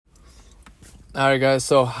All right, guys.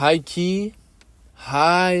 So high key,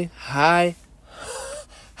 high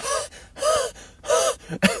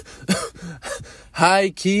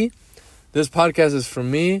key. This podcast is for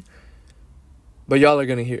me, but y'all are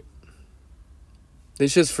gonna hear it.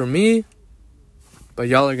 This shit's for me, but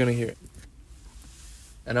y'all are gonna hear it.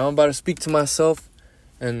 And I'm about to speak to myself,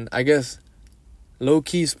 and I guess low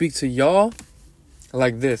key speak to y'all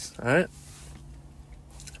like this. All right.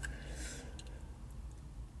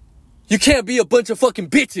 You can't be a bunch of fucking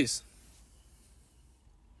bitches.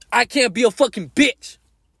 I can't be a fucking bitch.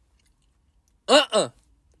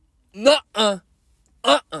 Nuh-uh.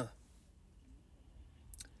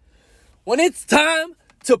 When it's time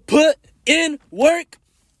to put in work,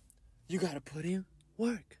 you gotta put in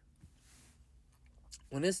work.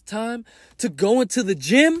 When it's time to go into the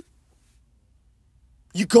gym,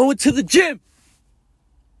 you go into the gym.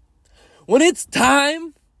 When it's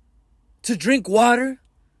time to drink water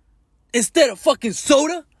instead of fucking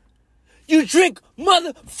soda, you drink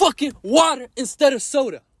motherfucking water instead of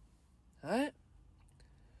soda. Alright?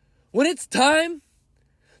 When it's time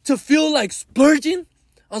to feel like splurging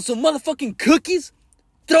on some motherfucking cookies,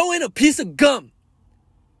 throw in a piece of gum.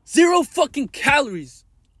 0 fucking calories.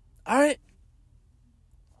 Alright?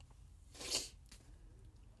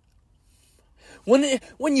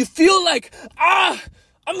 When you feel like, I'm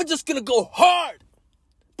just gonna go hard,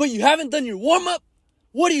 but you haven't done your warm-up,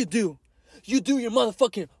 what do? You do your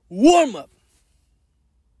motherfucking warm-up.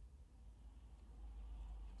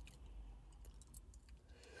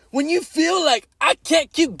 When you feel like I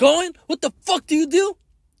can't keep going, what the fuck do?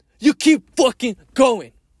 You keep fucking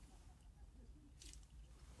going.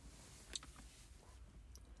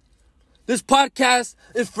 This podcast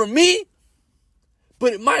is for me,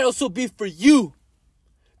 but it might also be for you.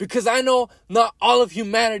 Because I know not all of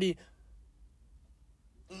humanity,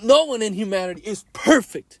 no one in humanity is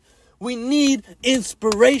perfect. We need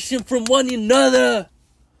inspiration from one another.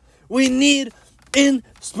 We need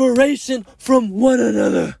inspiration from one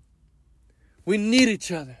another. We need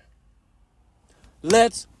each other.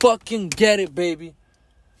 Let's fucking get it, baby.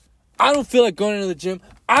 I don't feel like going into the gym.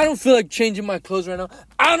 I don't feel like changing my clothes right now.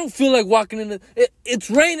 I don't feel like walking in it's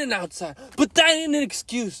raining outside. But that ain't an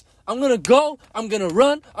excuse. I'm going to go. I'm going to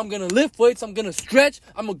run. I'm going to lift weights. I'm going to stretch.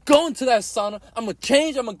 I'm going to go into that sauna. I'm going to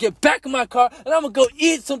change. I'm going to get back in my car. And I'm going to go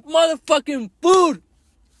eat some motherfucking food.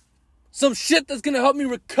 Some shit that's going to help me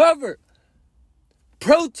recover.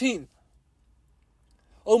 Protein.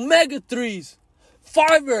 Omega-3s.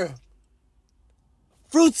 Fiber.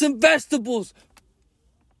 Fruits and vegetables.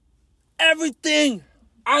 Everything.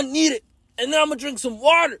 I need it. And then I'm going to drink some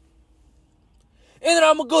water. And then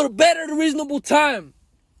I'm going to go to bed at a reasonable time.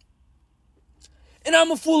 And I'm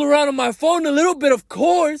going to fool around on my phone a little bit, of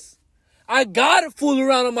course. I got to fool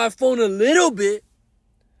around on my phone a little bit.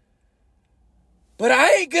 But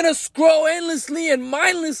I ain't going to scroll endlessly and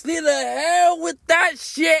mindlessly. The hell with that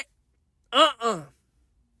shit.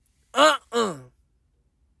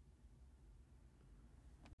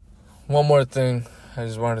 One more thing I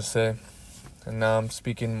just wanted to say. And now I'm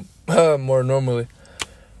speaking more normally.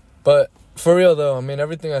 But for real though, I mean,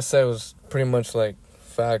 everything I said was pretty much like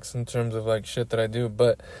facts in terms of like shit that I do.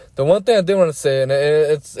 But the one thing I did want to say, and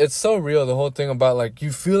it's so real, the whole thing about like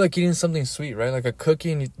you feel like eating something sweet, right? Like a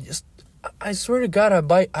cookie, and you just, I swear to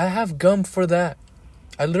God, I have gum for that.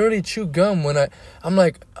 I literally chew gum when I'm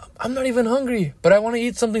like, I'm not even hungry, but I want to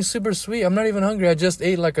eat something super sweet. I'm not even hungry. I just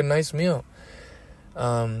ate like a nice meal.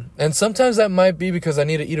 And sometimes that might be because I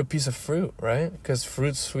need to eat a piece of fruit, right? Because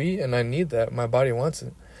fruit's sweet and I need that. My body wants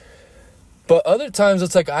it. But other times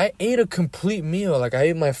it's like I ate a complete meal. Like I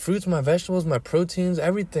ate my fruits, my vegetables, my proteins,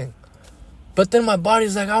 everything. But then my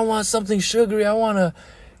body's like, I want something sugary. I want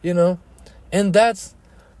to, and that's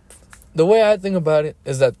the way I think about it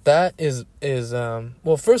is that is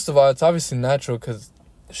well, first of all, it's obviously natural because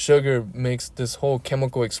sugar makes this whole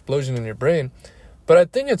chemical explosion in your brain. But I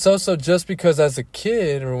think it's also just because as a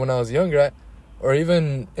kid or when I was younger, or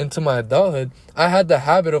even into my adulthood, I had the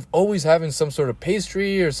habit of always having some sort of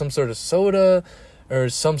pastry or some sort of soda or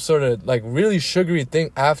some sort of like really sugary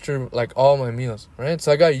thing after like all my meals, right?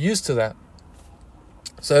 So I got used to that.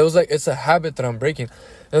 So it was like, it's a habit that I'm breaking.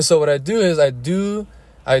 And so what I do is I do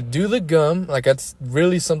the gum. Like that's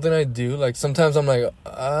really something I do. Like sometimes I'm like,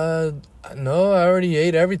 no, I already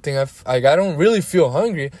ate everything. I don't really feel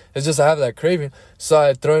hungry. It's just I have that craving. So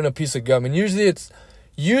I throw in a piece of gum. And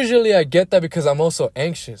usually I get that because I'm also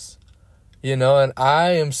anxious, and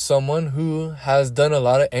I am someone who has done a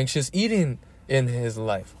lot of anxious eating in his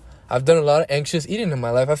life. I've done a lot of anxious eating in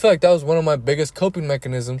my life. I feel like that was one of my biggest coping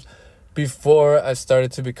mechanisms before I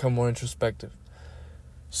started to become more introspective.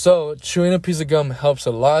 So chewing a piece of gum helps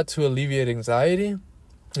a lot to alleviate anxiety,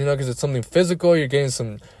 because it's something physical. You're getting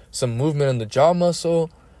some movement in the jaw muscle,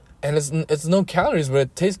 and it's no calories, but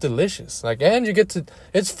it tastes delicious. And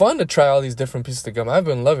it's fun to try all these different pieces of gum. I've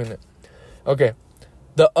been loving it. Okay,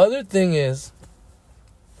 the other thing is,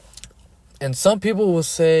 and some people will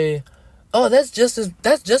say, "Oh, that's just as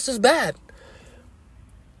bad."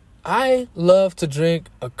 I love to drink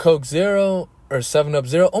a Coke Zero or 7-Up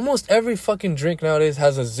Zero. Almost every fucking drink nowadays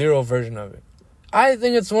has a zero version of it. I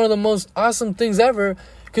think it's one of the most awesome things ever,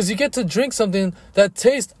 because you get to drink something that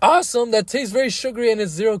tastes awesome, that tastes very sugary, and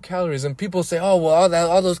it's 0 calories. And people say, "Oh, well,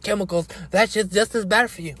 all those chemicals, that shit's just as bad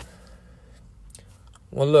for you."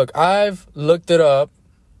 Well, look, I've looked it up,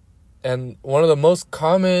 and one of the most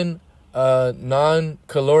common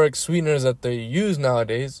non-caloric sweeteners that they use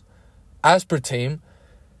nowadays, aspartame.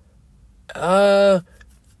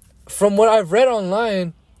 From what I've read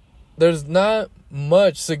online, there's not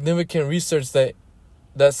much significant research that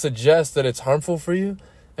suggests that it's harmful for you.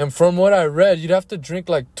 And from what I read, you'd have to drink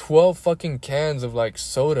 12 fucking cans of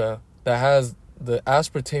soda that has the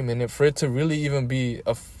aspartame in it for it to really even be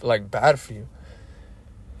bad for you.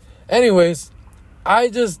 Anyways, I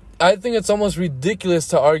think it's almost ridiculous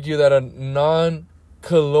to argue that a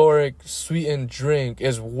non-caloric sweetened drink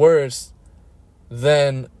is worse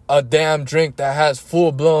than a damn drink that has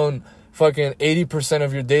full-blown fucking 80%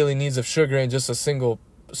 of your daily needs of sugar in just a single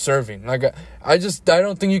serving. I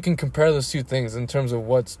don't think you can compare those two things in terms of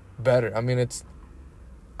what's better.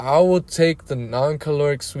 I will take the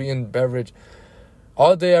non-caloric sweetened beverage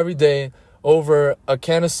all day, every day, over a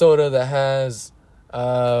can of soda that has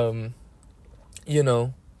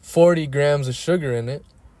 40 grams of sugar in it,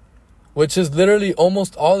 which is literally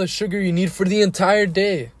almost all the sugar you need for the entire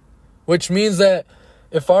day. Which means that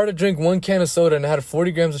if I were to drink 1 can of soda and it had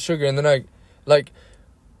 40 grams of sugar, and then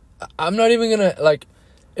I'm not even gonna,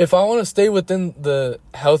 if I want to stay within the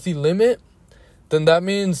healthy limit, then that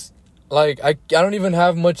means, I don't even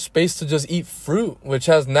have much space to just eat fruit, which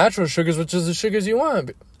has natural sugars, which is the sugars you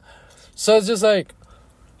want. So it's just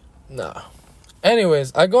nah.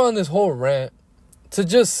 Anyways, I go on this whole rant to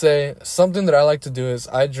just say something that I like to do is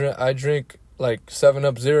I drink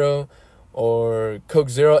 7-Up Zero or Coke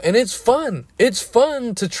Zero, and it's fun. It's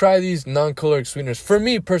fun to try these non-caloric sweeteners. For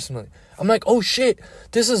me personally, I'm oh shit,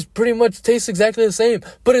 this is pretty much tastes exactly the same,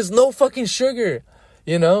 but it's no fucking sugar,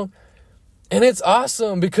 and it's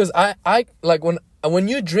awesome because I when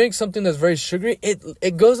you drink something that's very sugary,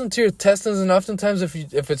 it goes into your intestines, and oftentimes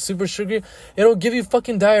if it's super sugary, it'll give you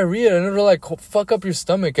fucking diarrhea, and it'll fuck up your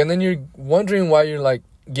stomach, and then you're wondering why you're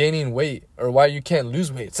gaining weight or why you can't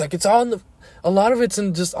lose weight. It's all in a lot of it's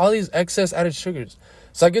in just all these excess added sugars.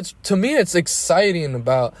 So to me, it's exciting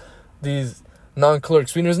about these non-caloric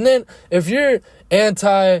sweeteners. And then if you're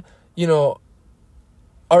anti,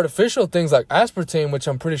 artificial things like aspartame, which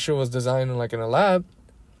I'm pretty sure was designed in a lab,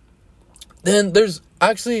 then there's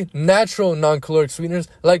actually natural non-caloric sweeteners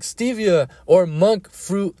like stevia or monk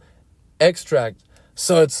fruit extract.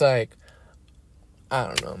 So it's I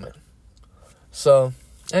don't know, man. So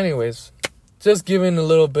anyways, just giving a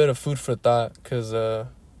little bit of food for thought, because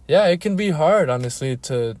it can be hard, honestly,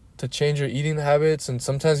 to change your eating habits, and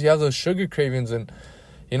sometimes you have those sugar cravings, and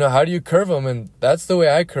how do you curb them? And that's the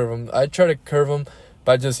way I curb them. I try to curb them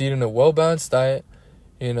by just eating a well-balanced diet,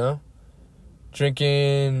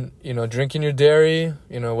 drinking your dairy,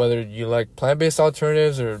 whether you like plant-based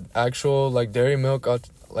alternatives or actual dairy milk,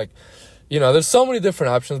 there's so many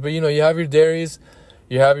different options, but you have your dairies,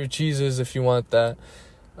 you have your cheeses if you want that.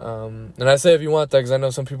 And I say if you want that because I know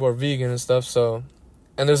some people are vegan and stuff. So,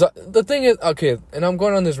 and the thing is, okay, and I'm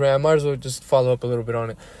going on this rant, I might as well just follow up a little bit on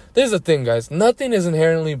it. There's the thing, guys. Nothing is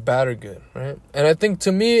inherently bad or good, right? And I think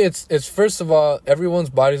to me, it's first of all, everyone's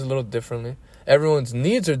body's a little differently. Everyone's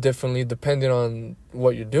needs are differently depending on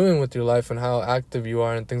what you're doing with your life and how active you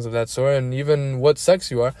are and things of that sort, and even what sex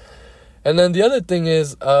you are. And then the other thing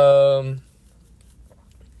is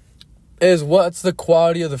what's the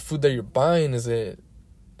quality of the food that you're buying? Is it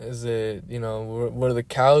were the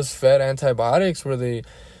cows fed antibiotics? Were they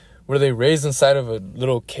raised inside of a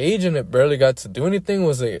little cage and it barely got to do anything?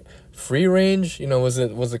 Was it free range? Was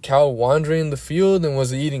the cow wandering the field and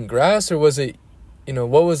was it eating grass, or was it,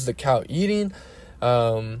 what was the cow eating?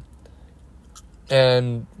 And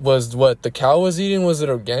was what the cow was eating, was it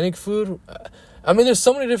organic food? There's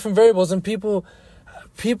so many different variables, and people,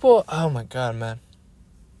 oh my God, man.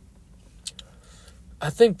 I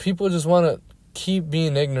think people just want to keep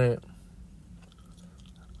being ignorant.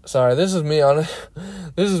 Sorry, this is me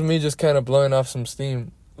this is me just kind of blowing off some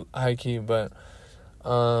steam, high key, but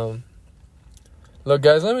Look,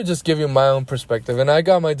 guys, let me just give you my own perspective. And I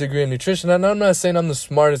got my degree in nutrition, and I'm not saying I'm the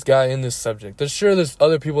smartest guy in this subject. There's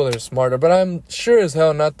other people that are smarter, but I'm sure as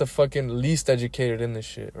hell not the fucking least educated in this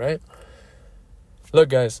shit, right? Look,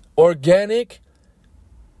 guys, organic,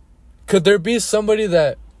 could there be somebody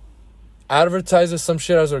that advertises some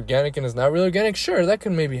shit as organic and is not really organic? Sure, that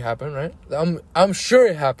could maybe happen, right? I'm sure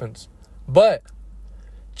it happens. But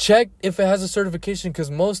check if it has a certification,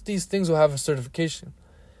 because most of these things will have a certification.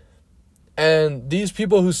 And these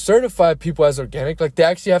people who certify people as organic, like, they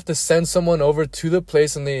actually have to send someone over to the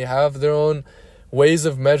place, and they have their own ways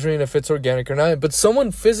of measuring if it's organic or not. But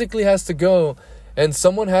someone physically has to go, and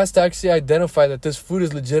someone has to actually identify that this food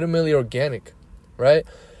is legitimately organic, right?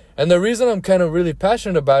 And the reason I'm kind of really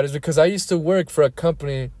passionate about it is because I used to work for a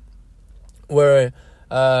company where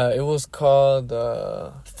it was called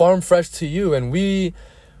Farm Fresh to You. And we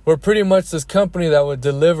were pretty much this company that would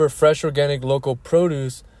deliver fresh, organic, local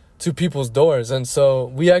produce to people's doors. And so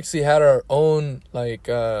we actually had our own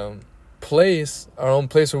place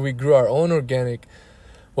where we grew our own organic.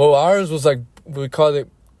 Well, ours was like, we called it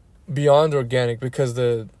beyond organic, because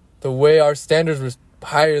the way our standards were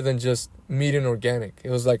higher than just meat and organic. It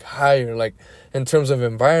was like higher, like in terms of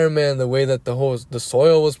environment, the way that the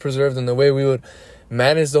soil was preserved, and the way we would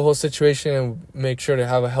manage the whole situation and make sure to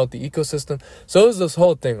have a healthy ecosystem. So it was this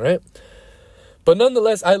whole thing, right? But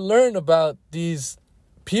nonetheless, I learned about these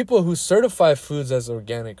people who certify foods as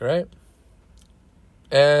organic, right?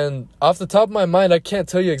 And off the top of my mind, I can't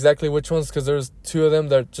tell you exactly which ones, because there's two of them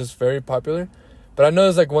that are just very popular. But I know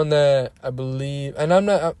there's like one that I believe, and I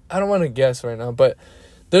don't want to guess right now, but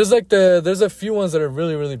there's a few ones that are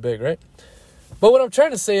really, really big, right? But what I'm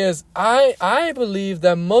trying to say is I believe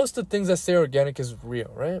that most of the things that say organic is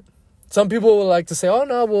real, right? Some people will like to say, oh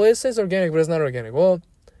no, well, it says organic, but it's not organic. Well,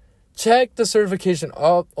 check the certification.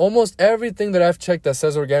 Almost everything that I've checked that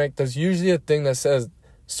says organic, there's usually a thing that says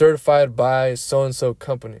certified by so-and-so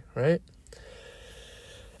company, right?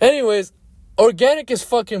 Anyways, organic is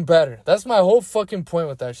fucking better. That's my whole fucking point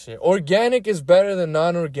with that shit. Organic is better than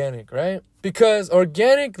non-organic, right? Because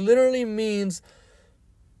organic literally means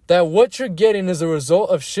that what you're getting is a result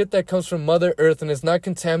of shit that comes from Mother Earth, and it's not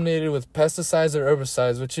contaminated with pesticides or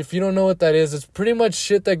herbicides, which, if you don't know what that is, it's pretty much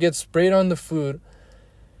shit that gets sprayed on the food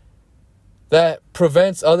that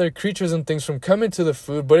prevents other creatures and things from coming to the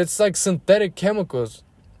food, but it's like synthetic chemicals,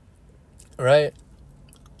 right?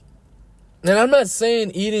 And I'm not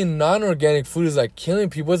saying eating non-organic food is like killing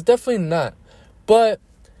people. It's definitely not. But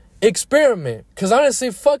experiment. Because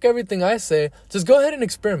honestly, fuck everything I say. Just go ahead and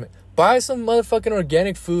experiment. Buy some motherfucking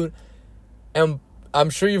organic food. And I'm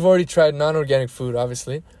sure you've already tried non-organic food,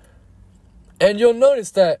 obviously. And you'll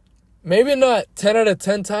notice that maybe not 10 out of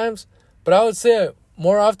 10 times, but I would say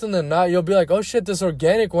more often than not, you'll be like, oh shit, this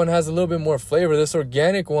organic one has a little bit more flavor. This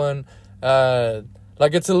organic one,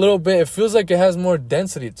 it feels like it has more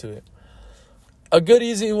density to it. A good,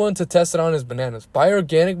 easy one to test it on is bananas. Buy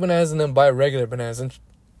organic bananas and then buy regular bananas. And,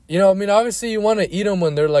 obviously you want to eat them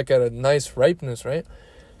when they're like at a nice ripeness, right?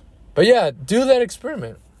 But yeah, do that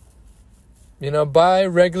experiment. Buy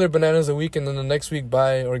regular bananas a week and then the next week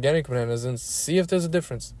buy organic bananas and see if there's a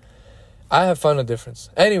difference. I have found a difference.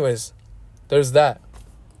 Anyways, there's that.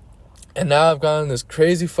 And now I've gone on this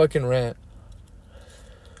crazy fucking rant.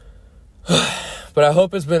 But I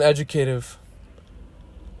hope it's been educative.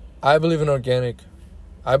 I believe in organic.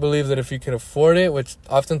 I believe that if you can afford it, which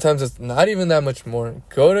oftentimes it's not even that much more,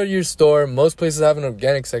 go to your store. Most places have an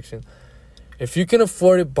organic section. If you can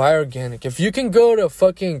afford it, buy organic. If you can go to a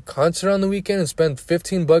fucking concert on the weekend and spend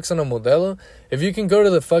 $15 on a Modelo, if you can go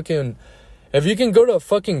to a fucking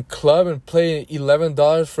club and pay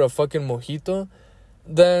 $11 for a fucking mojito,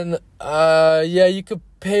 then you could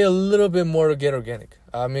pay a little bit more to get organic.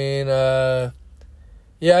 I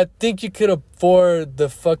think you could afford the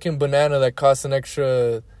fucking banana that costs an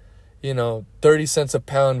extra, 30 cents a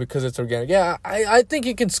pound because it's organic. Yeah, I think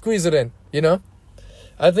you can squeeze it in,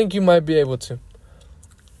 I think you might be able to.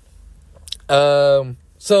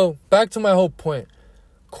 So back to my whole point.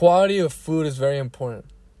 Quality of food is very important.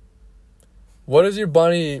 What does your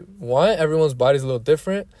body want? Everyone's body's a little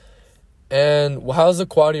different. And how's the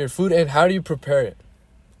quality of your food? And how do you prepare it?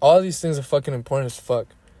 All these things are fucking important as fuck.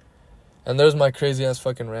 And there's my crazy ass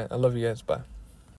fucking rant. I love you guys. Bye.